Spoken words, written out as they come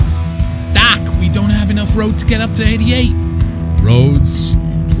off-road to get up to 88. Roads,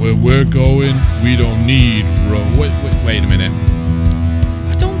 where we're going, we don't need road. Wait a minute.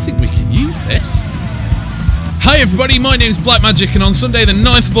 I don't think we can use this. Hi everybody, my name's Blackmagic, and on Sunday the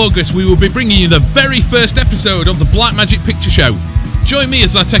 9th of August we will be bringing you the very first episode of the Blackmagic Picture Show. Join me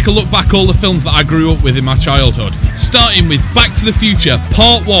as I take a look back all the films that I grew up with in my childhood, starting with Back to the Future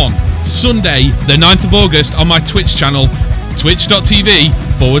Part 1, Sunday the 9th of August on my Twitch channel,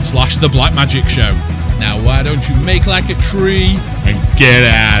 twitch.tv/The Blackmagic Show. Now why don't you make like a tree and get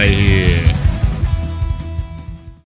out of here?